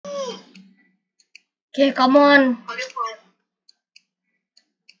Okay, come on.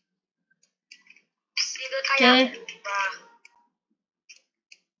 Okay.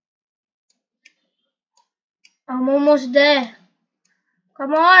 I'm almost there.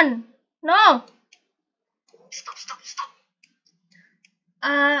 Come on. No. Stop.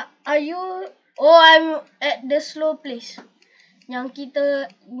 Are you? Oh, I'm at the slow place. Yang kita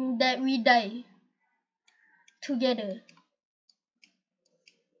that we die together.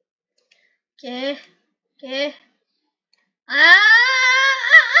 Okay.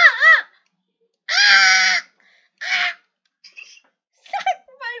 Suck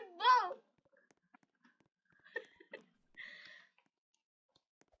my ball.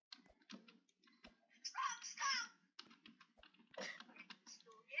 Stop.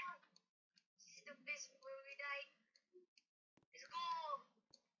 Yeah. This is the place where we die. Let's go.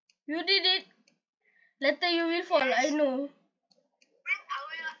 You did it. Later you will fall. Yes. I know. I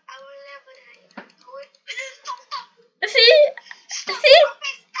will never die. Stop. See? Stop.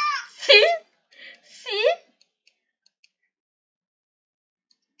 See?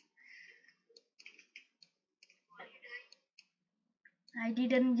 I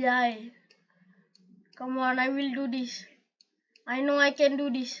didn't die. Come on, I will do this. I know I can do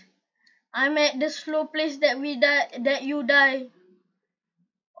this. I'm at the slow place that you die.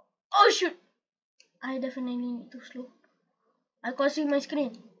 Oh shoot! I definitely need to slow. I can't see my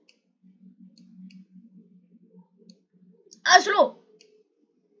screen. Slow.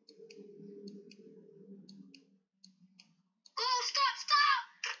 Oh, stop.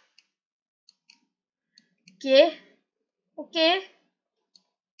 Okay. Okay.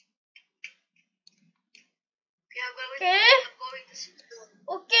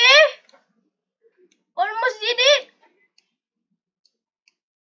 Okay. Almost did it.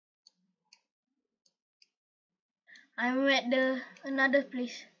 I'm at the another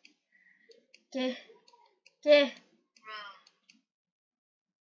place. Okay.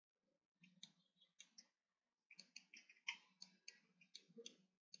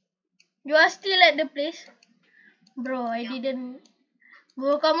 You are still at the place? Bro, I didn't.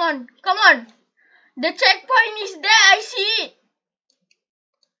 Bro, come on. The checkpoint is there. I see it.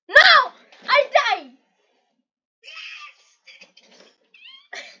 No! I died.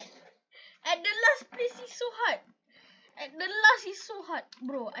 At the last place is so hard.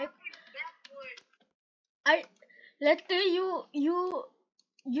 Bro. I later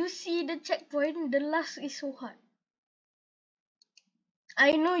you see the checkpoint. The last is so hard.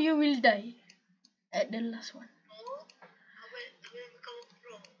 I know you will die at the last one. No, I will become a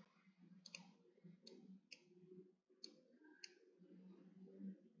pro.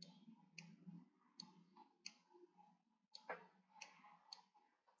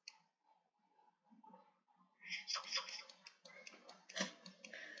 Stop.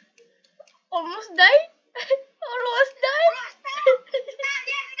 Almost died. Almost died. Let's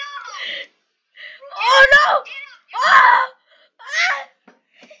go. Oh no! Ah!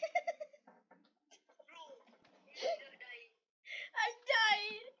 Bro, you didn't die. I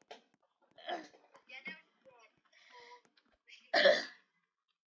died. The other dead.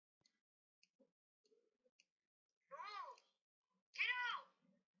 No, get out.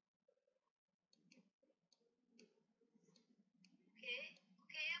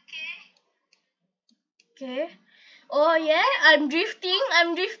 Okay. Okay. Oh yeah, I'm drifting.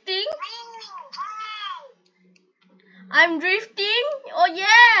 Bro, how? I'm drifting. Oh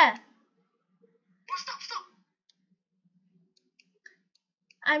yeah. Bro, stop.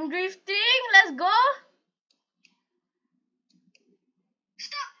 I'm drifting. Let's go.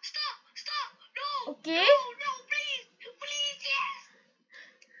 Stop. No. Okay. No, please, yes.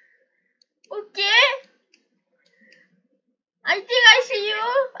 Okay. I think I see you.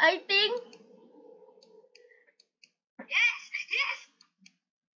 Yes.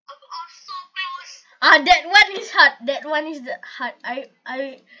 I'm so close. That one is hard. That one is the hard.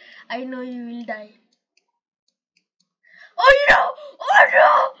 I know you will die. Oh no!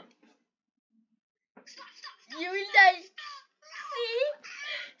 Stop. You will die.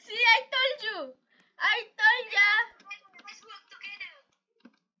 See, I told you. Ya. Let's work together.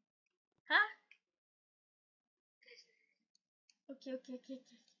 Huh? Okay.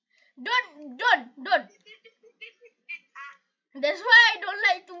 Don't. That's why I don't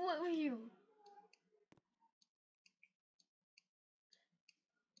like to work with you.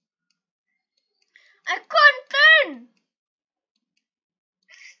 I can't turn.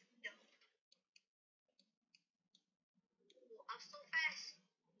 I'm so fast.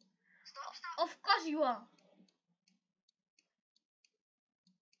 Stop. Of course you are.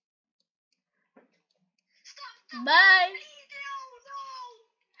 Stop. Bye. Please, no.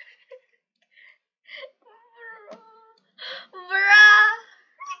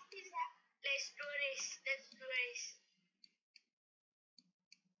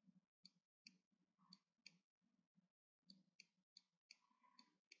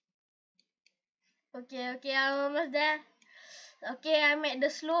 Okay, I'm almost there. Okay, I made the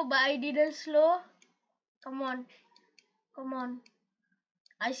slow, but I didn't slow. Come on.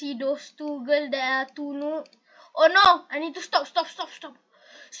 I see those two girls that are too noob. Oh no! I need to stop! Stop!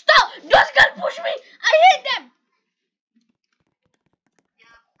 Those girls push me! I hate them!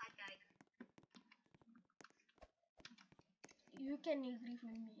 Yeah, I died. You can agree with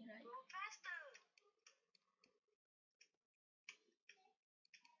me, right? Go faster.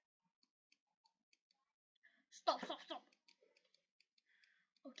 Stop!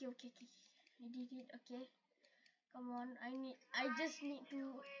 Okay. I did it, okay. Come on, I just need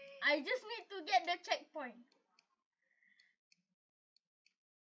to get the checkpoint.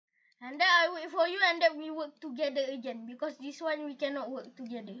 And then I wait for you and then we work together again. Because this one we cannot work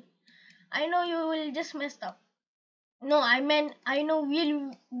together. I know you will just messed up. No, I meant I know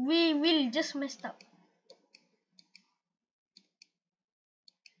we will just messed up.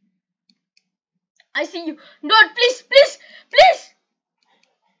 I see you. Don't, please.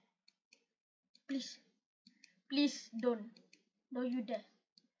 Please don't. Don't you dare.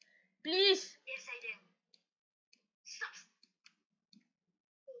 Please. Yes, I did. Stop.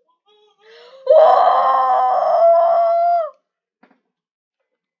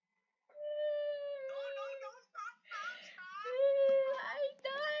 No, stop. I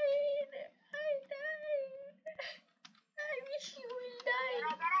died. I wish you will die.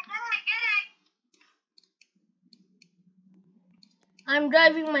 Get it. I'm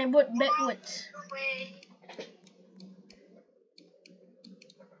driving my boat backwards. No way.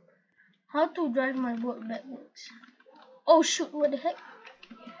 How to drive my boat backwards? Oh shoot, what the heck?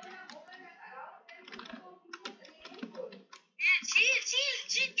 Chill.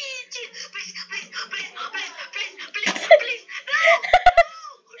 Please.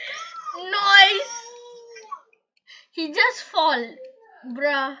 No. Noise! He just fall,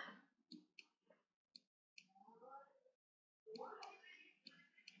 bruh.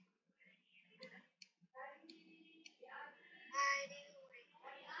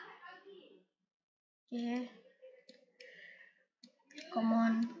 Okay. Come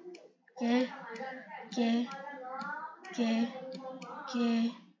on. Okay.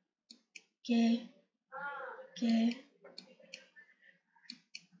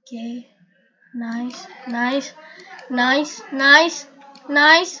 Nice.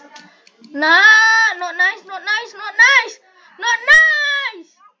 Nah, not nice. Not nice.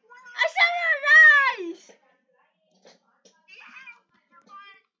 I said not nice.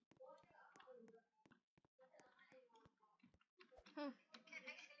 Can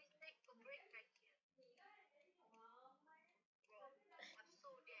actually take a break right here. Bro, I'm so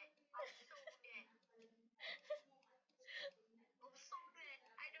dead.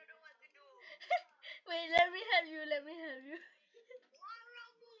 I don't know what to do. Wait, let me help you.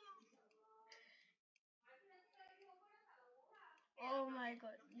 Oh my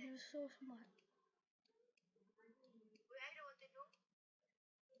god, you're so smart. Wait, I know what to do.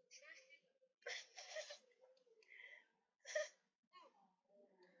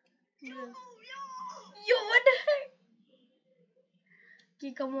 Yo, Yo. what the heck?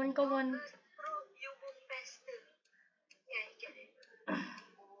 Okay, come on. Bro, you move faster. Yeah, I get it.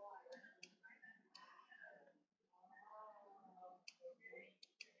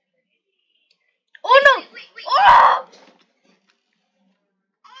 Oh no! Wait. Oh!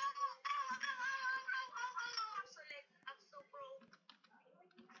 I'm so broke.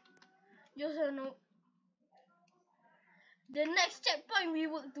 You so no. The next checkpoint we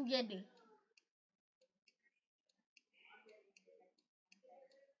work together.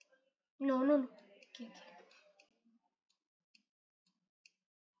 No. Okay.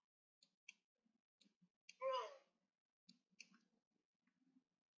 Bro.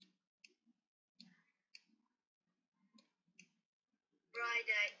 Bro, I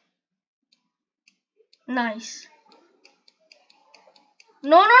died. Nice.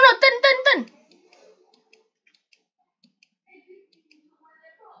 No. Turn.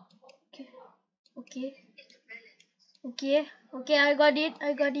 Okay. It's balance. Okay, I got it.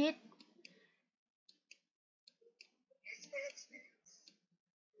 It's balance.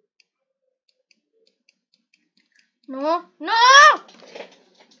 No.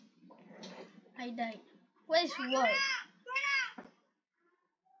 I died. Where's wall?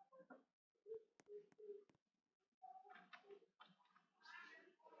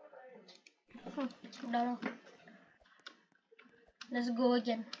 No. Let's go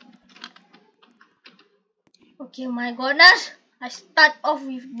again. Okay, my goodness. I start off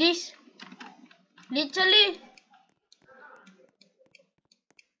with this. Literally.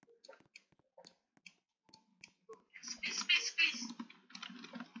 Please.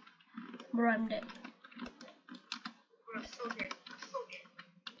 Bro, I'm dead.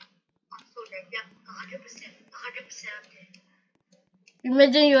 Yep, 100%. 100% I'm dead.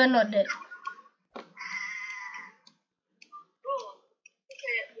 Imagine you are not dead. Bro,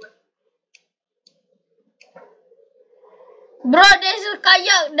 okay, what? Bro, there's a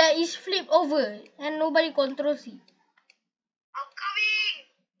kayak that is flipped over and nobody controls it. I'm coming!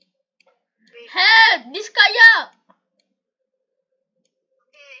 Wait, Help! This kayak!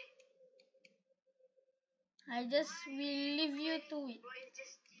 okay. I just will leave you to it. Bro, it's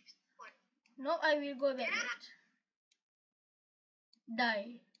just deep spot. No, I will go back.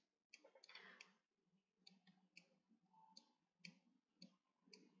 Die.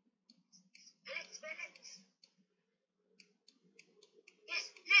 Balance.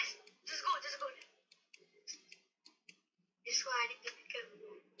 Yes, yes! Just go. This is why I need to be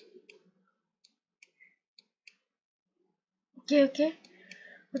careful. Okay.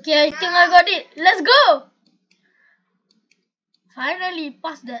 Okay, I think I got it. Let's go! Finally,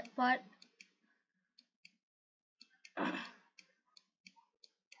 past that part.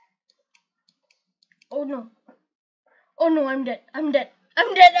 Oh no. Oh no, I'm dead. I'm dead 100%.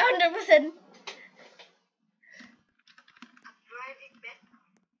 I'm driving back.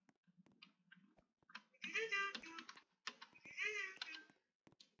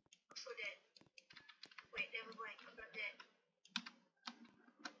 I'm so dead. Wait, never mind. I'm not dead.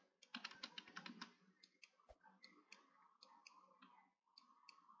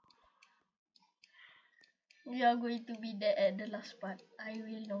 We are going to be dead at the last part. I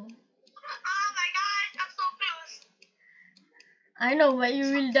will know. Oh my god, I'm so close. I know, but you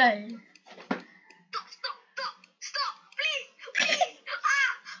will die. Stop, please.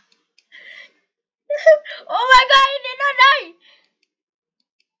 Ah! Oh my god, I did not die.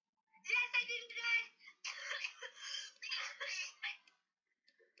 Yes, I didn't die.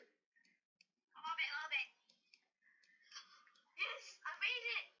 I'm all back. Yes, I made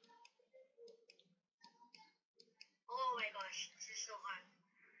it. Oh my gosh, this is so hard.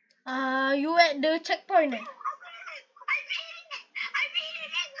 You at the checkpoint. I made it.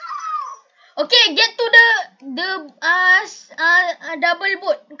 Let's go. Okay, get to the double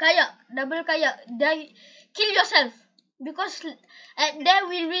boat kayak, double kayak. Die, kill yourself because at there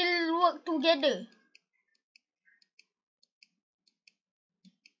we will work together.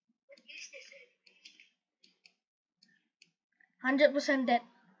 What is this? 100% dead.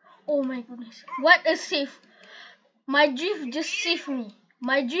 Oh my goodness, what a save! My drift just saved me.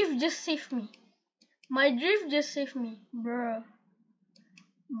 Bruh.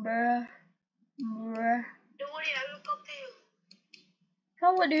 Don't worry, I will come to you.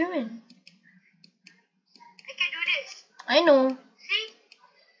 How? What do you mean? I can do this. I know. See?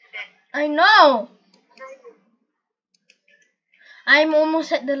 I know. I'm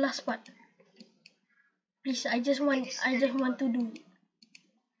almost at the last part. Please, I just want to do it.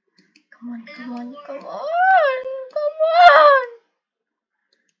 Come on. Please. I'm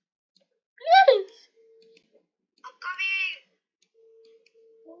coming.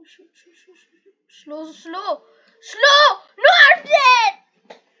 Oh, shoot. Slow. No, I'm dead.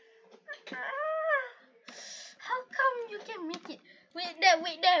 How come you can make it? Wait there.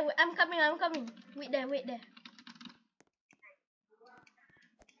 I'm coming. Wait there.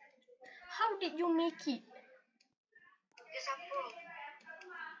 How did you make it? Yes, I'm pro.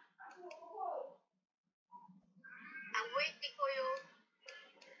 I'm waiting for you.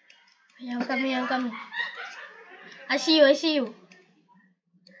 I'm coming. I see you.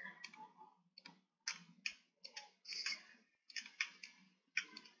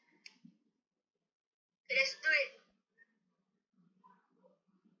 Let's do it.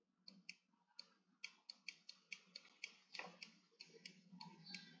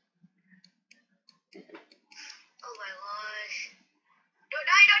 Oh my gosh. Don't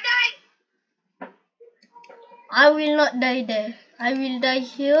die. I will not die there. I will die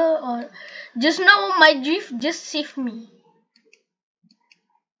here or just now my drift just saved me.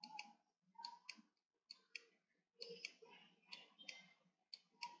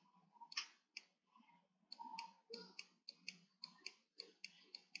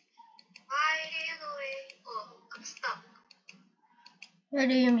 Hiding away. Oh, I'm stuck. What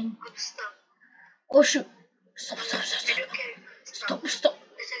do you mean? I'm stuck. Oh shoot. Stop. I don't care. Stop.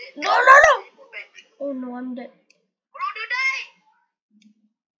 No. Oh no, I'm dead. Bro, don't die.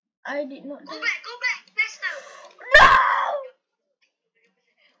 I did not Go die. back. Faster. No!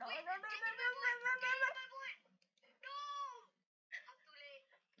 Wait, no. No. I'm too late.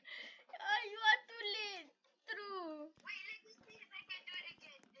 You are too late. True. Wait, let me see if I can do it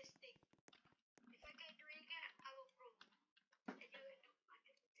again. This thing. If I can do it again, I will pro. And you will do 100%.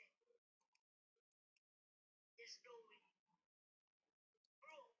 There's no way.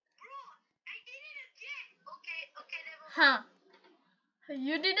 Bro, I Huh.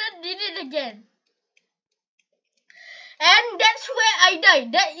 You did it again. And that's where I die.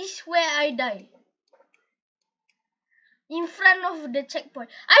 That is where I die. In front of the checkpoint.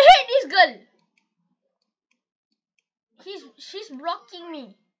 I hate this girl. She's blocking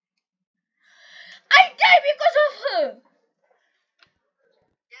me. I die because of her.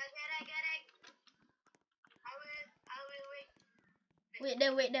 Yeah, get it. I will wait. Wait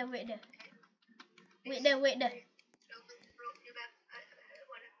there. Okay. Wait there. You back.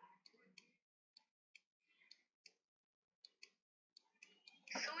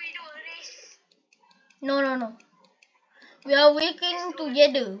 So we do a race. No. We are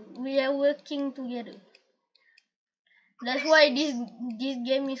working together. That's why this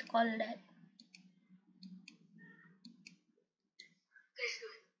game is called that. Let's do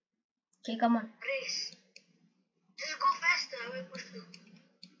it. Okay, come on. Race. Just go faster. We push through.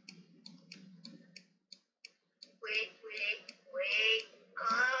 Wait.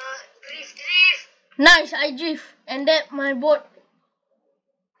 Drift. Nice, I drift. And that my boat.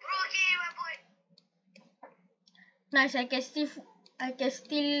 Broken my boy. Nice, I can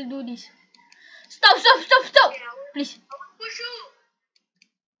still do this. Stop. Okay, Please. I will push you.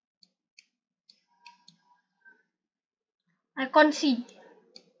 I can't see.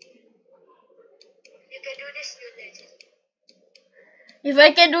 You can do this, you legend. If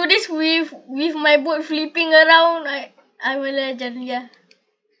I can do this with my boat flipping around, I'm a legend, yeah.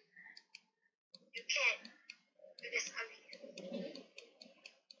 You can. Because I'm here.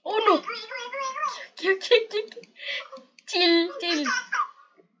 Oh no. Bro. Okay. Chill. Stop.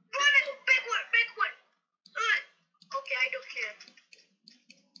 Run it. Backward. Okay, I don't care.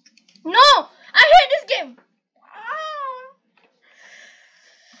 No! I hate this game!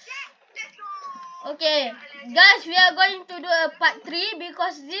 Let's go. Okay, guys, we are going to do a part 3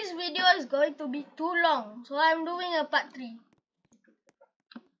 because this video is going to be too long. So I'm doing a part 3.